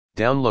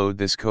Download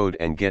this code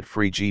and get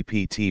free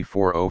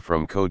GPT-4o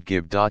from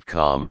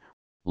codegive.com,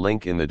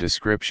 link in the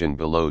description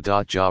below.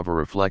 Java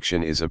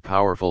Reflection is a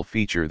powerful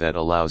feature that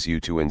allows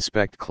you to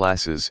inspect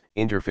classes,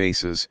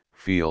 interfaces,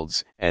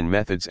 fields, and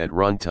methods at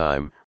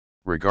runtime,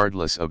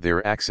 regardless of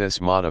their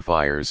access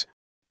modifiers,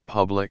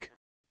 public,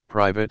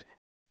 private,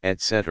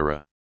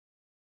 etc.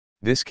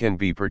 This can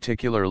be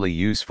particularly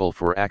useful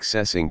for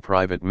accessing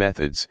private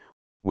methods,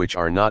 which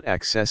are not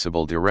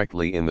accessible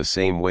directly in the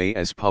same way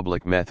as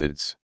public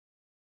methods.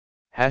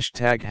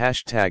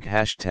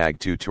 Hashtag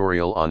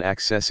tutorial on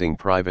accessing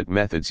private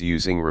methods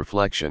using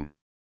reflection.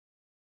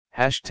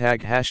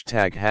 Hashtag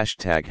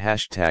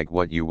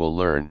what you will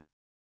learn.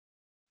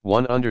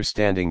 1.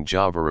 Understanding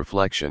Java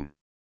reflection.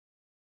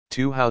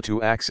 2. How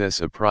to access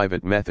a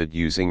private method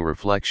using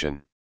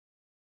reflection.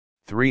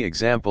 3.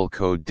 Example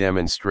code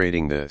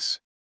demonstrating this.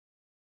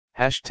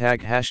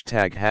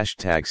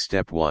 Hashtag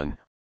Step 1.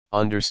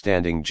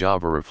 Understanding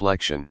Java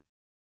reflection.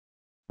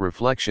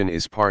 Reflection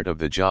is part of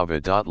the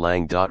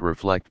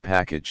java.lang.reflect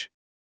package.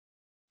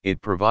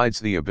 It provides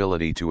the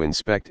ability to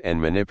inspect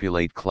and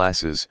manipulate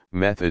classes,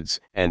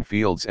 methods, and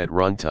fields at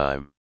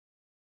runtime.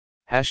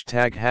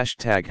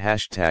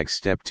 Hashtag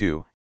Step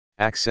 2.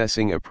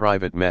 Accessing a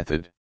private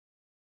method.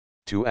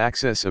 To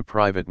access a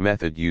private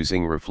method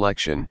using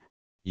reflection,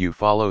 you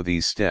follow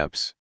these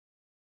steps.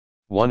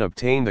 1.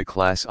 Obtain the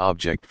class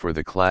object for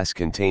the class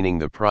containing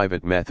the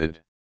private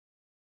method.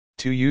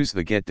 2. Use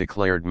the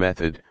getDeclared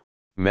method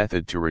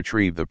to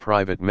retrieve the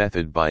private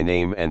method by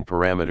name and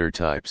parameter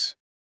types.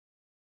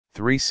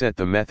 3. Set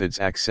the method's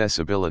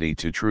accessibility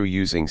to true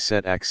using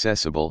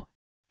setAccessible,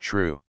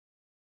 true.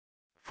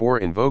 4.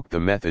 Invoke the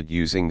method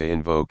using the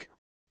invoke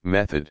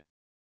method.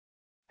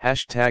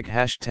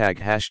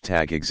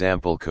 Hashtag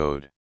example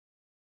code.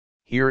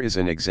 Here is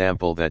an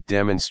example that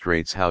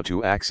demonstrates how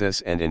to access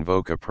and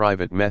invoke a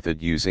private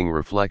method using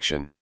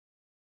reflection.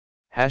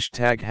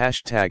 Hashtag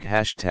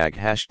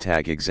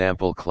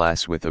example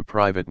class with a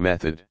private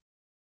method.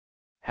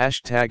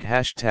 Hashtag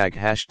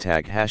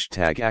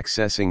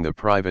accessing the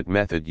private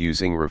method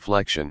using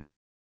reflection.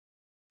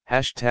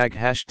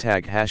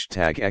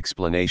 Hashtag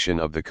explanation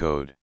of the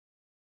code.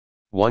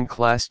 1.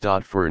 Class.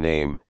 For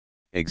name,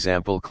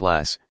 example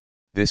class,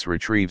 this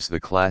retrieves the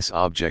class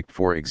object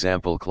for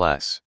example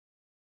class.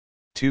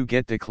 2.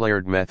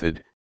 GetDeclared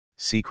method,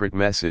 secret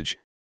message,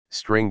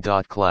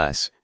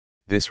 string.class,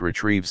 this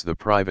retrieves the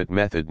private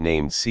method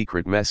named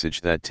secret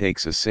message that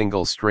takes a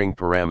single string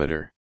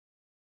parameter.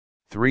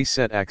 3.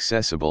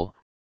 setAccessible,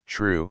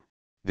 true,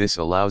 this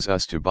allows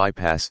us to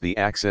bypass the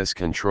access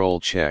control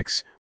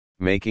checks,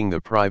 making the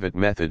private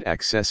method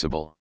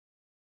accessible.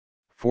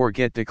 4.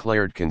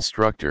 GetDeclared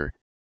constructor,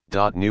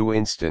 new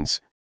instance,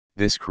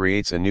 this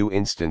creates a new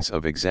instance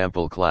of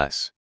example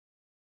class.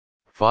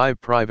 5.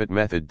 Private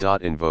method.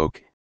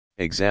 Invoke,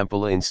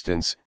 example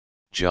instance,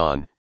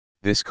 John,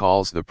 this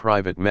calls the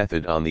private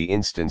method on the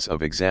instance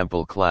of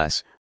example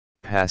class,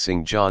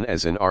 passing John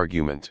as an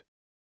argument.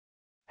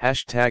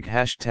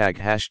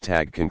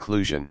 Hashtag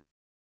conclusion.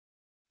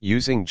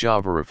 Using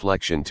Java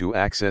reflection to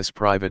access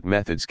private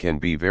methods can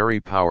be very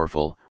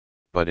powerful,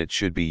 but it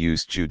should be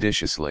used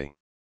judiciously.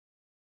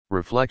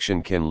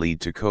 Reflection can lead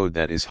to code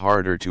that is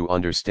harder to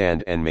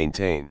understand and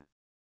maintain.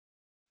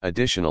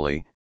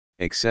 Additionally,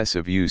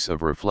 excessive use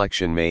of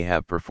reflection may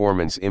have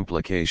performance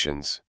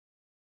implications.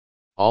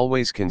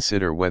 Always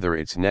consider whether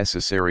it's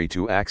necessary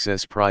to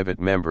access private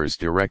members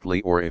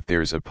directly or if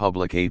there's a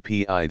public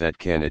API that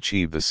can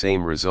achieve the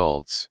same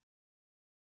results.